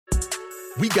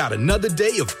We got another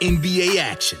day of NBA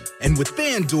action. And with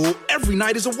FanDuel, every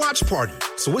night is a watch party.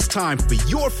 So it's time for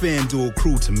your FanDuel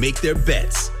crew to make their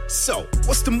bets. So,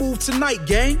 what's the move tonight,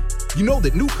 gang? You know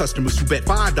that new customers who bet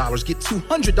 $5 get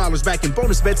 $200 back in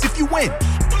bonus bets if you win.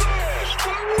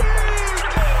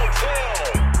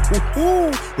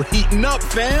 Woo-hoo, we're heating up,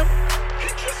 fam.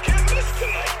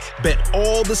 Bet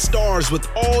all the stars with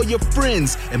all your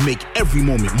friends and make every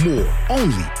moment more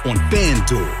only on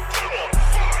FanDuel.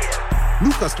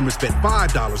 New customers bet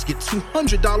 $5, get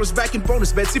 $200 back in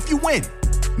bonus bets if you win.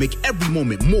 Make every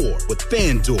moment more with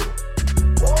FanDuel.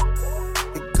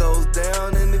 It goes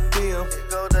down in the DM.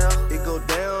 It go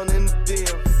down in the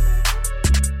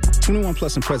DM. 21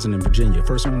 plus and present in Virginia.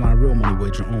 First online real money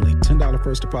wager only. $10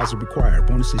 first deposit required.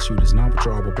 Bonus issued is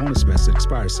non-withdrawable bonus bets that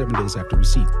expires 7 days after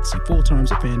receipt. See full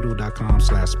terms at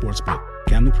FanDuel.com/sportsbook.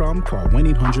 Gambling problem? Call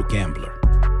 1-800-GAMBLER.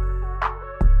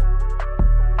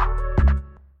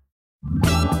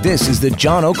 This is the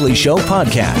John Oakley Show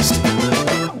podcast.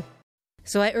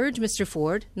 So I urge Mr.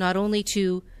 Ford not only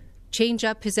to change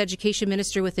up his education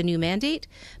minister with a new mandate,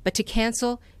 but to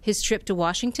cancel his trip to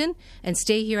Washington and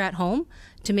stay here at home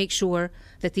to make sure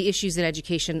that the issues in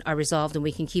education are resolved and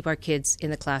we can keep our kids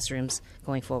in the classrooms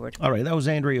going forward. All right, that was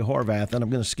Andrea Horwath, and I'm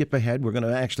going to skip ahead. We're going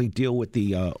to actually deal with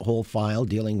the whole file,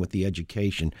 dealing with the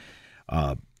education,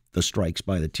 the strikes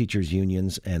by the teachers'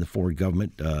 unions and the Ford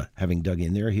government having dug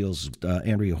in their heels.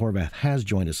 Andrea Horwath has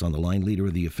joined us on the line, leader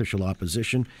of the official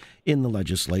opposition in the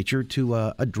legislature,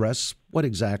 to address what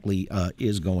exactly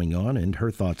is going on and her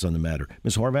thoughts on the matter.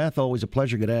 Ms. Horwath, always a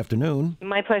pleasure. Good afternoon.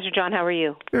 My pleasure, John. How are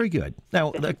you? Very good.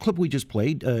 Now, the clip we just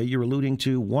played, you're alluding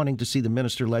to wanting to see the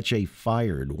Minister Lecce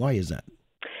fired. Why is that?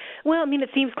 Well, I mean, it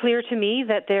seems clear to me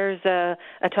that there's a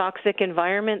toxic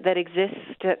environment that exists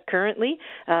currently,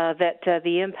 that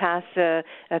the impasse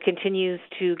continues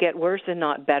to get worse and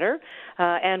not better.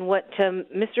 And what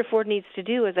Mr. Ford needs to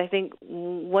do is, I think,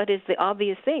 what is the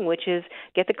obvious thing, which is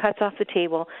get the cuts off the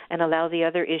table and allow the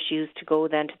other issues to go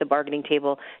then to the bargaining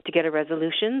table to get a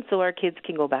resolution so our kids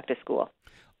can go back to school.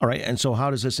 All right. And so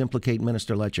how does this implicate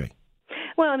Minister Lecce?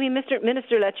 Well, I mean,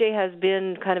 Minister Lecce has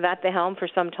been kind of at the helm for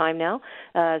some time now.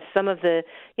 Some of the,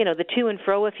 the to and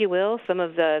fro, if you will, some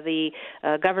of the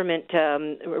government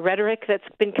rhetoric that's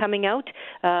been coming out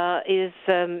is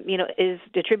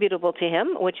attributable to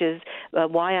him, which is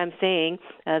why I'm saying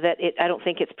that I don't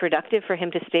think it's productive for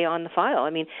him to stay on the file. I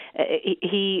mean,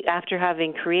 he, after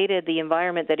having created the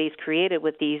environment that he's created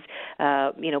with these,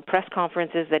 press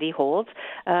conferences that he holds,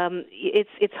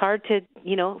 it's hard to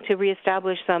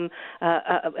reestablish some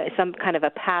kind of a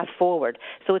path forward.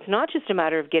 So it's not just a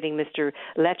matter of getting Mr.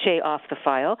 Lecce off the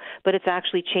file, but it's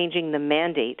actually changing the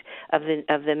mandate of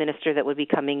the minister that would be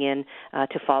coming in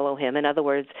to follow him. In other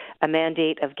words, a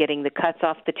mandate of getting the cuts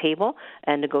off the table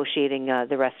and negotiating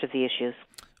the rest of the issues.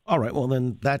 All right. Well,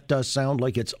 then that does sound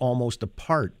like it's almost a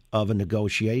part of a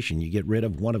negotiation. You get rid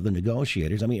of one of the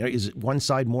negotiators. I mean, is one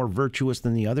side more virtuous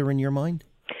than the other in your mind?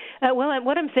 Well,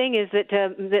 what I'm saying is that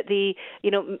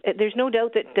there's no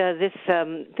doubt that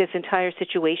this entire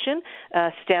situation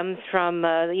stems from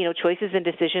choices and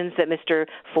decisions that Mr.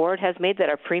 Ford has made, that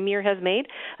our Premier has made.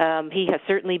 He has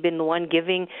certainly been the one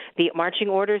giving the marching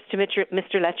orders to Mr.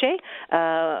 Lecce,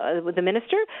 the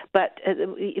minister. But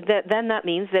then that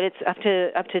means that it's up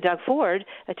to Doug Ford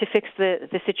to fix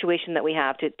the situation that we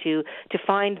have, to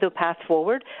find the path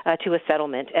forward to a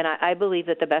settlement. And I believe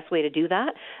that the best way to do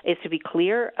that is to be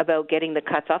clear about getting the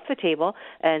cuts off the table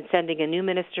and sending a new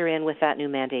minister in with that new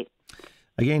mandate.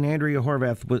 Again, Andrea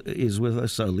Horwath is with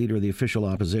us, leader of the official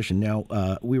opposition.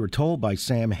 Now, we were told by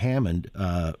Sam Hammond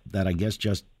that I guess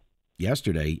just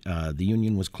yesterday the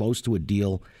union was close to a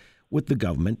deal with the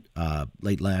government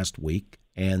late last week,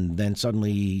 and then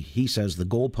suddenly he says the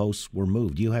goalposts were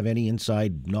moved. Do you have any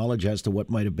inside knowledge as to what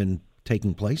might have been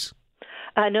taking place?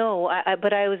 No,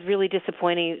 but I was really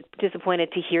disappointed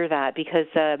to hear that, because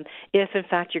if in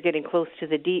fact you're getting close to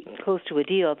a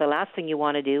deal, the last thing you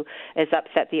want to do is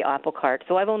upset the apple cart.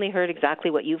 So I've only heard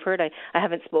exactly what you've heard. I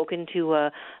haven't spoken to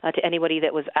anybody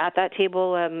that was at that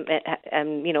table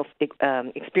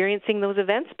experiencing those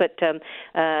events, but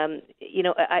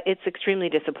it's extremely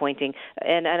disappointing,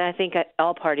 and I think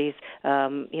all parties,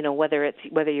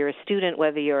 whether you're a student,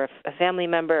 whether you're a family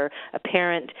member, a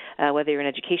parent, whether you're an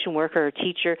education worker or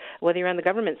teacher, whether you're on the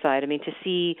government side. I mean, to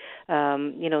see,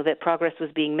 that progress was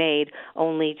being made,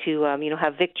 only to,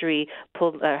 have victory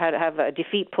pulled, have a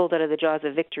defeat pulled out of the jaws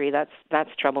of victory.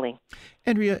 That's troubling.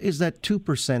 Andrea, is that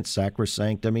 2%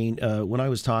 sacrosanct? I mean, when I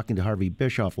was talking to Harvey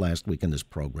Bischoff last week in this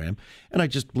program, and I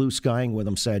just blue skying with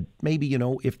him, said maybe,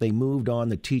 if they moved on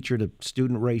the teacher to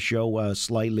student ratio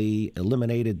slightly,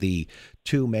 eliminated the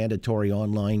 2 mandatory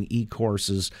online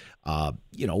e-courses,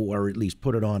 or at least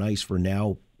put it on ice for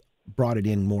now, brought it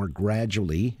in more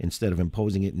gradually instead of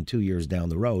imposing it in 2 years down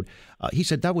the road. He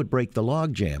said that would break the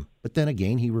logjam. But then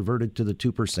again, he reverted to the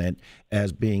 2%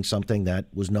 as being something that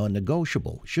was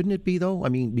non-negotiable. Shouldn't it be, though? I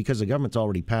mean, because the government's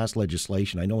already passed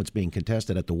legislation. I know it's being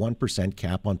contested at the 1%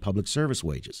 cap on public service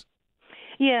wages.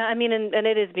 Yeah, I mean, and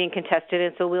it is being contested,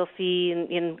 and so we'll see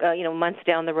in months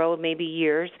down the road, maybe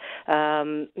years,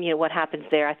 what happens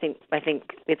there. I think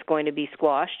it's going to be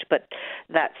squashed, but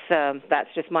that's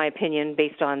just my opinion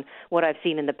based on what I've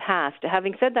seen in the past.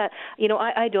 Having said that,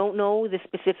 I don't know the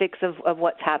specifics of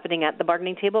what's happening at the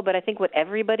bargaining table, but I think what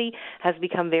everybody has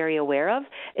become very aware of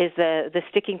is the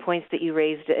sticking points that you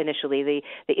raised initially,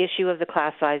 the issue of the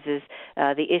class sizes,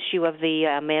 the issue of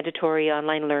the mandatory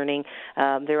online learning.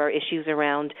 There are issues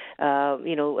around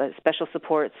special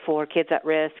supports for kids at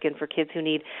risk and for kids who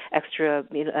need extra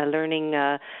learning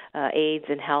aids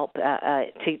and help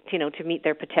to meet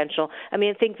their potential. I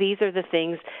mean, I think these are the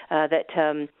things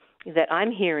that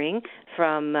I'm hearing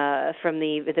from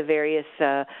the various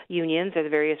unions or the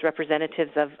various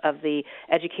representatives of the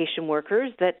education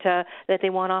workers that they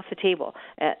want off the table.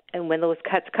 And when those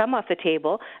cuts come off the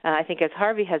table, I think as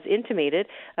Harvey has intimated,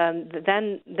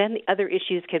 then the other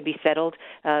issues can be settled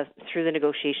through the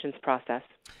negotiations process.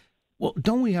 Well,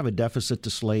 don't we have a deficit to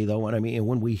slay, though? And I mean,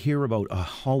 when we hear about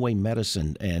hallway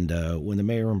medicine and when the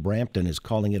mayor in Brampton is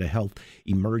calling it a health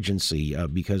emergency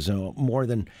because more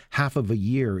than half of a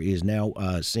year is now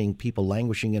seeing people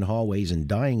languishing in hallways and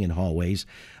dying in hallways.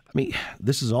 I mean,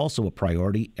 this is also a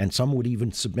priority, and some would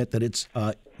even submit that it's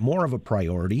more of a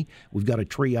priority. We've got to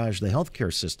triage the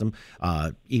healthcare system,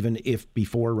 even if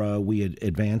before we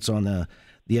advance on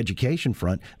the education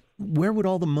front. Where would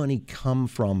all the money come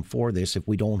from for this if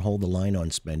we don't hold the line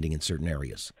on spending in certain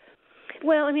areas?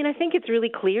 Well, I mean, I think it's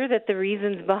really clear that the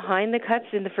reasons behind the cuts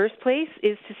in the first place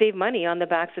is to save money on the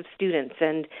backs of students.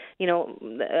 And,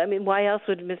 why else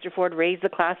would Mr. Ford raise the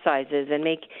class sizes and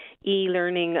make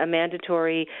e-learning a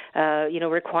mandatory,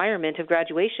 requirement of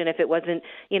graduation if it wasn't,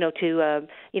 to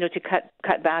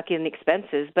cut back in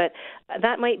expenses? But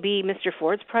that might be Mr.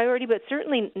 Ford's priority, but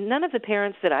certainly none of the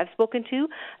parents that I've spoken to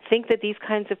think that these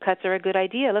kinds of cuts are a good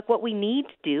idea. Look, what we need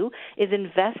to do is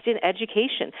invest in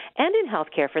education and in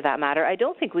healthcare for that matter. I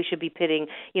don't think we should be pitting,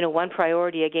 one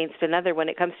priority against another when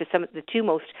it comes to some of the two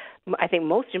most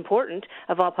important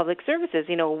of all public services.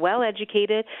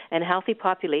 Well-educated and healthy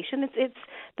population. It's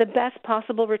the best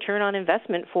possible return on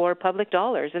investment for public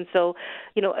dollars. And so,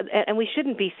 and we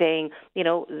shouldn't be saying,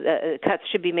 cuts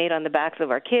should be made on the backs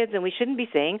of our kids, and we shouldn't be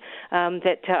saying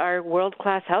that our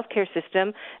world-class healthcare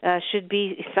system should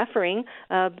be suffering,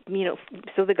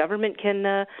 so the government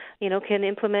can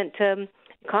implement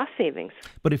cost savings.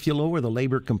 But if you lower the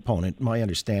labor component, my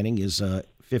understanding is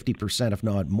 50%, if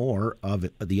not more, of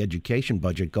the education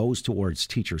budget goes towards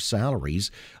teacher salaries.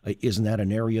 Isn't that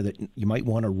an area that you might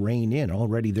want to rein in?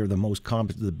 Already they're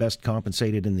the best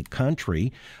compensated in the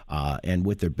country, and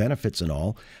with their benefits and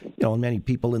all. And many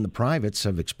people in the privates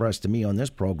have expressed to me on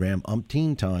this program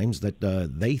umpteen times that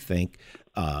they think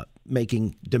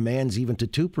making demands even to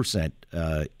 2%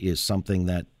 is something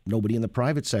that nobody in the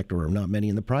private sector or not many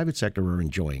in the private sector are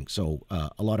enjoying. So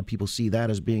a lot of people see that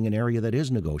as being an area that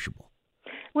is negotiable.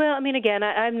 Well, I mean, again,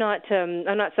 I'm not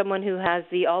someone who has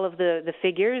all of the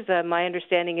figures. My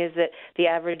understanding is that the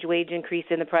average wage increase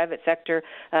in the private sector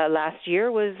last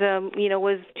year was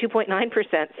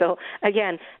 2.9%. So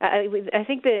again, I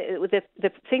think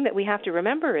the thing that we have to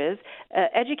remember is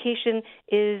education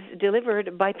is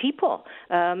delivered by people.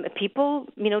 People,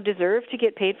 deserve to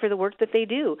get paid for the work that they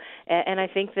do, and I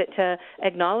think that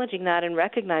acknowledging that and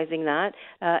recognizing that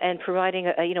and providing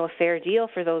a fair deal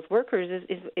for those workers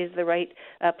is the right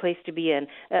place to be in,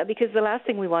 because the last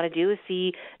thing we want to do is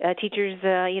see teachers,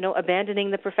 abandoning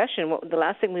the profession. The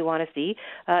last thing we want to see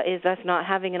is us not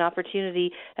having an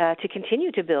opportunity to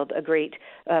continue to build a great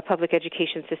public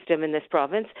education system in this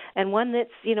province, and one that's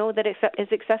that is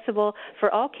accessible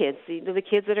for all kids. The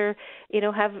kids that are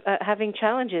having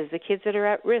challenges, the kids that are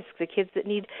at risk, the kids that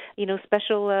need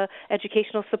special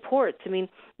educational supports. I mean,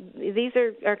 these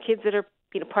are kids that are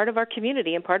part of our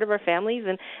community and part of our families,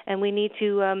 and we need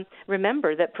to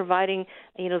remember that providing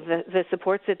the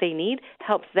supports that they need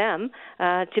helps them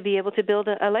to be able to build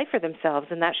a life for themselves,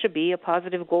 and that should be a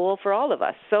positive goal for all of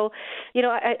us. So,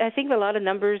 I think a lot of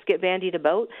numbers get bandied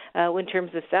about in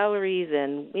terms of salaries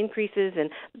and increases, and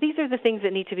these are the things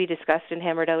that need to be discussed and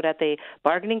hammered out at the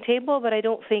bargaining table, but I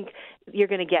don't think you're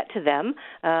going to get to them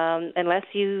unless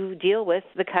you deal with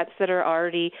the cuts that are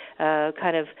already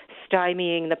kind of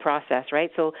stymieing the process, right?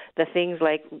 So the things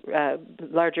like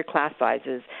larger class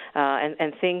sizes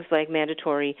and things like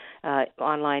mandatory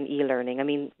online e-learning. I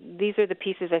mean, these are the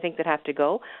pieces I think that have to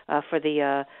go for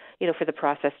the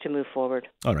process to move forward.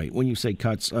 All right. When you say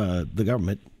cuts, the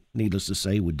government, needless to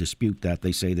say, would dispute that.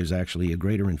 They say there's actually a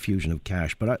greater infusion of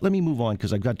cash. But let me move on,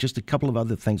 because I've got just a couple of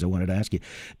other things I wanted to ask you.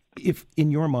 If,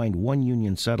 in your mind, one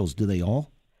union settles, do they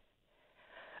all?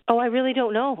 Oh, I really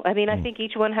don't know. I mean, I think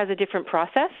each one has a different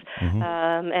process,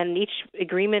 and each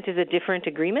agreement is a different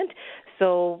agreement.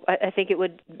 So I think it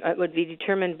would be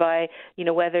determined by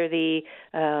whether the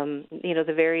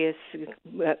the various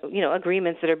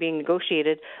agreements that are being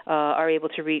negotiated are able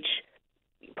to reach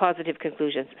positive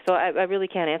conclusions. So I really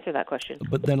can't answer that question.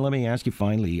 But then let me ask you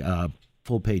finally,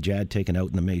 full-page ad taken out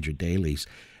in the major dailies,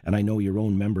 and I know your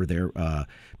own member there,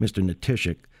 Mr.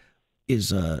 Natishik,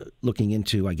 is looking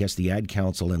into, I guess, the ad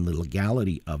council and the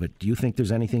legality of it. Do you think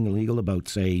there's anything illegal about,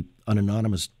 say, an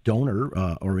anonymous donor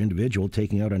or individual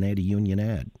taking out an anti-union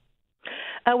ad?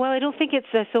 Well, I don't think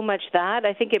it's so much that.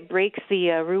 I think it breaks the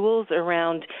rules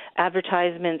around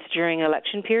advertisements during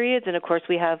election periods. And, of course,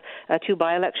 we have 2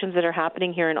 by-elections that are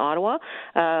happening here in Ottawa,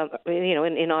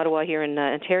 in Ottawa here in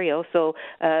Ontario. So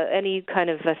any kind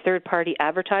of third-party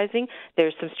advertising,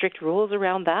 there's some strict rules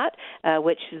around that,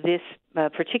 which this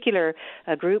particular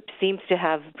group seems to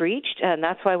have breached, and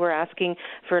that's why we're asking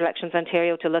for Elections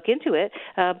Ontario to look into it.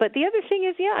 But the other thing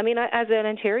is, as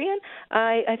an Ontarian,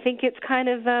 I think it's kind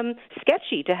of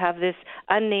sketchy to have this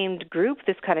unnamed group,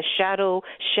 this kind of shadow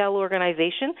shell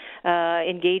organization,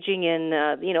 engaging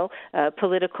in,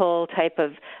 political type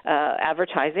of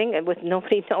advertising, and with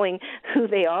nobody knowing who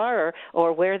they are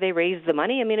or where they raise the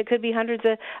money. I mean, it could be hundreds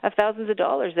of thousands of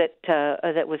dollars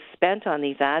that was spent on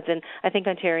these ads, and I think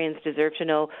Ontarians deserve to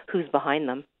know who's behind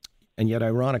them. And yet,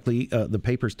 ironically, the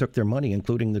papers took their money,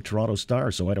 including the Toronto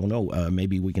Star. So I don't know.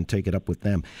 Maybe we can take it up with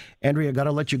them. Andrea, I got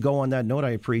to let you go on that note. I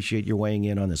appreciate your weighing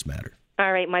in on this matter.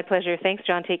 All right. My pleasure. Thanks,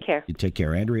 John. Take care. You take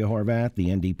care. Andrea Horwath, the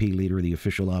NDP Leader of the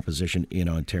official opposition in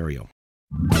Ontario.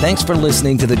 Thanks for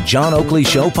listening to the John Oakley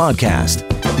Show podcast.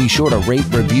 Be sure to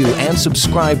rate, review, and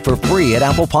subscribe for free at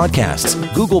Apple Podcasts,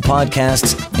 Google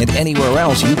Podcasts, and anywhere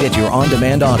else you get your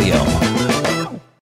on-demand audio.